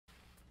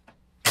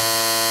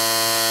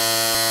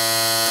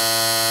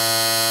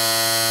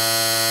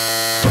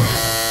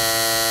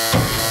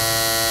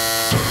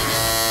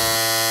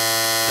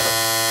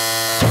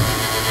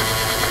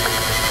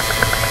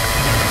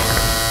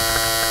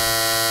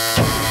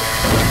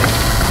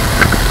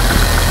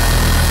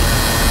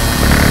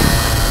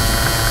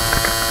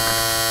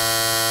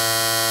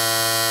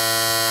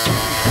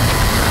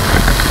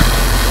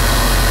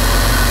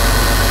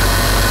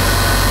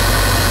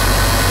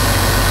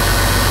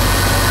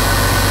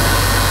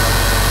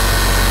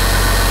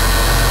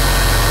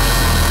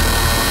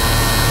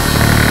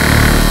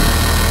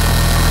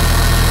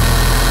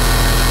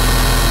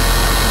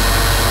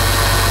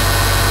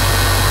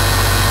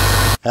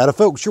Howdy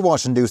folks, you're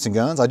watching Deuce and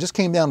Guns. I just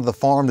came down to the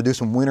farm to do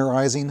some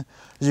winterizing.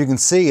 As you can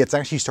see, it's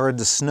actually started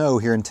to snow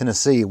here in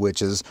Tennessee,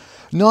 which is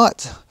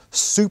not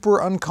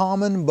super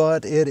uncommon,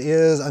 but it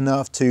is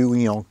enough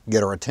to,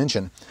 get our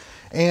attention.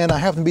 And I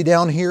happen to be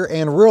down here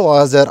and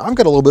realize that I've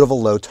got a little bit of a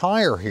low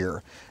tire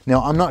here.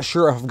 Now, I'm not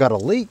sure if I've got a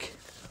leak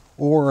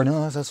or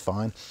no, that's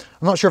fine.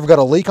 I'm not sure if I've got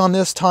a leak on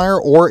this tire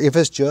or if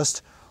it's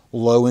just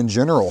low in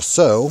general.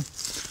 So,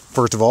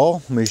 first of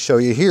all, let me show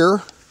you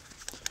here.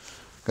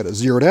 Got it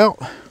zeroed out.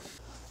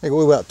 I go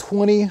about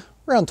 20,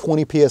 around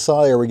 20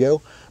 PSI, there we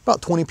go.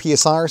 About 20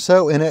 PSI or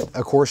so, and it,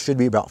 of course, should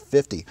be about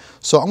 50.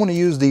 So I'm gonna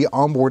use the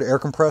onboard air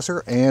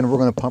compressor and we're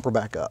gonna pump her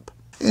back up.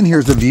 And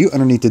here's the view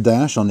underneath the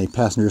dash on the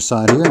passenger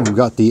side here. We've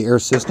got the air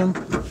system.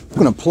 I'm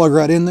gonna plug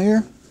right in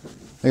there.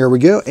 There we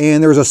go.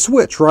 And there's a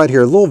switch right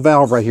here, a little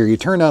valve right here. You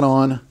turn that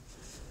on.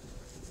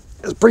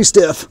 It's pretty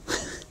stiff.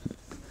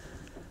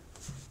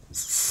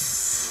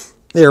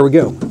 There we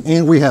go.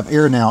 And we have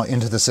air now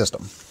into the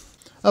system.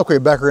 Okay,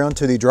 back around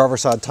to the driver's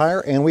side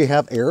tire, and we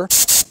have air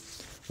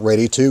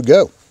ready to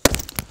go.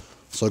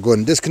 So go ahead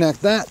and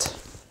disconnect that.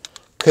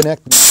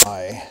 Connect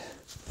my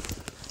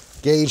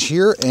gauge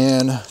here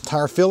and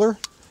tire filler,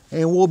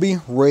 and we'll be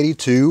ready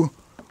to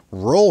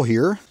roll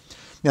here.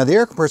 Now the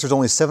air compressor is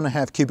only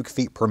 7.5 cubic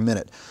feet per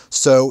minute,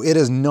 so it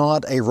is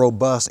not a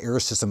robust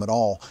air system at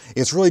all.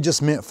 It's really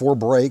just meant for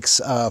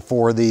brakes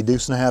for the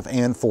Deuce and a half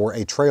and for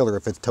a trailer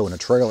if it's towing a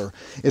trailer.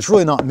 It's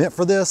really not meant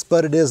for this,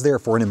 but it is there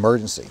for an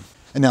emergency.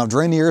 And now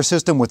drain the air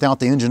system without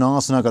the engine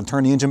on, so now I'm going to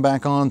turn the engine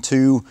back on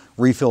to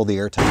refill the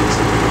air tanks.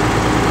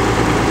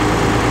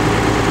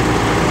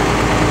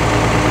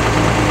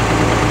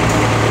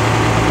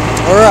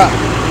 All right,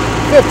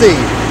 50.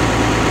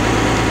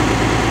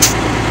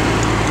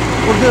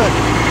 We're good.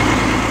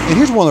 And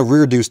here's one of the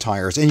rear Deuce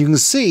tires, and you can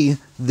see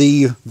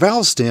the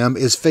valve stem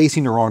is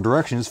facing the wrong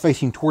direction. It's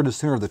facing toward the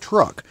center of the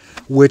truck,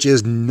 which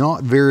is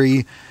not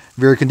very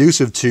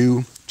conducive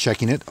to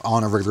checking it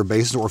on a regular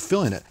basis or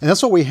filling it. And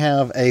that's why we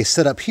have a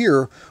setup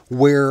here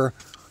where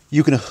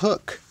you can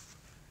hook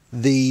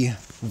the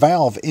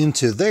valve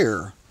into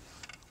there,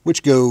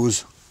 which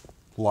goes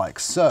like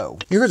so.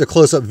 Here's a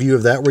close-up view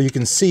of that where you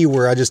can see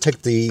where I just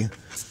take the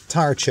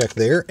tire check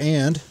there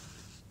and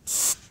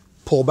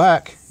pull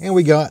back, and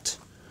we got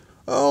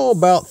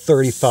about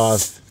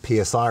 35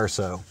 PSI or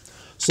so.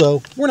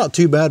 So we're not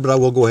too bad, but I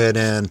will go ahead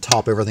and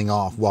top everything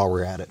off while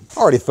we're at it.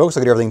 Alrighty folks,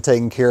 I got everything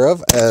taken care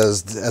of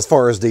as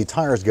far as the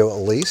tires go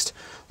at least.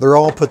 They're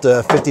all put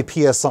to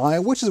 50 PSI,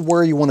 which is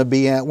where you want to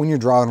be at when you're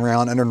driving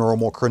around under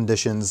normal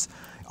conditions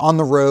on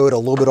the road, a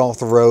little bit off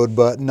the road,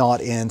 but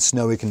not in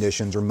snowy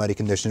conditions or muddy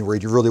conditions where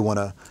you really want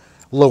to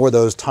lower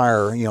those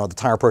the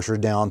tire pressure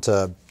down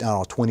to, I don't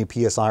know,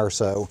 20 PSI or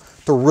so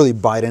to really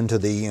bite into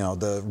the,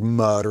 the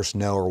mud or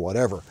snow or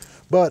whatever.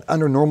 But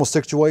under normal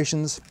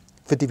situations,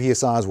 50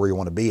 PSI is where you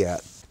want to be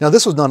at. Now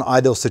this was not an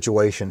ideal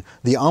situation.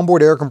 The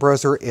onboard air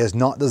compressor is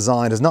not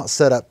designed, is not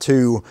set up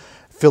to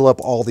fill up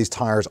all these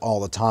tires all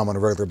the time on a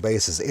regular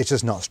basis. It's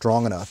just not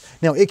strong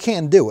enough. Now it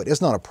can do it.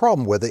 It's not a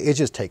problem with it. It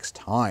just takes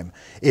time.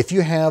 If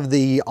you have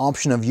the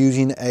option of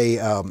using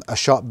a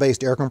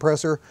shop-based air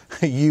compressor,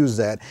 use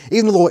that.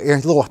 Even the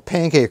little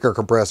pancake air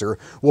compressor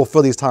will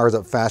fill these tires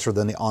up faster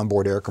than the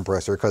onboard air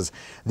compressor, because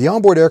the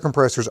onboard air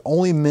compressor is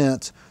only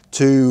meant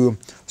to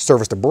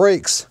service the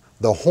brakes,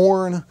 the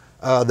horn,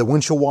 the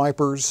windshield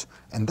wipers,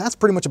 and that's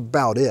pretty much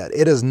about it.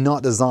 It is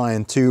not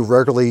designed to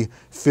regularly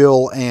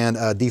fill and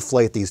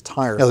deflate these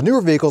tires. Now the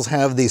newer vehicles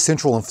have the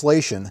central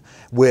inflation,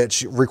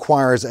 which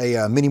requires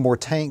many more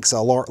tanks,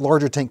 a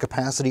larger tank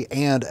capacity,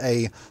 and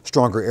a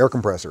stronger air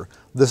compressor.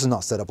 This is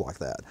not set up like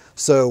that.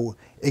 So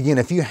again,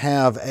 if you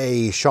have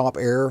a shop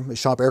air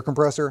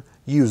compressor,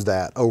 use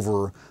that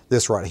over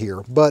this right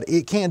here. But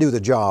it can do the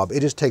job. It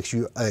just takes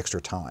you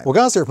extra time. Well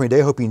guys, that's it for me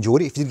today. Hope you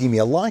enjoyed it. If you did, give me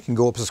a like and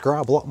go up,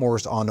 subscribe. A lot more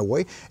is on the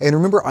way. And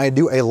remember, I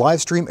do a live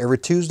stream every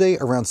Tuesday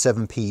around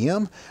 7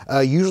 p.m.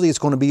 Usually it's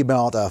going to be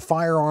about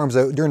firearms.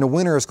 During the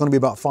winter, it's going to be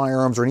about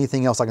firearms or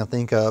anything else I can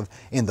think of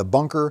in the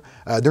bunker.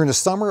 During the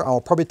summer, I'll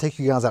probably take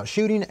you guys out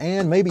shooting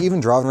and maybe even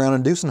driving around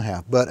in Deuce and a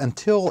half. But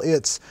until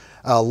it's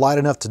light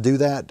enough to do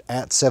that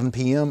at 7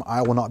 p.m.,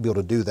 I will not be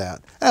able to do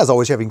that. As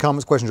always, if you have any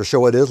comments, questions, or show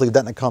what it is, leave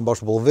that in the comment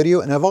box below the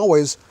video. And as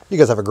always, you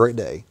guys have a great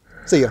day.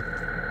 See ya.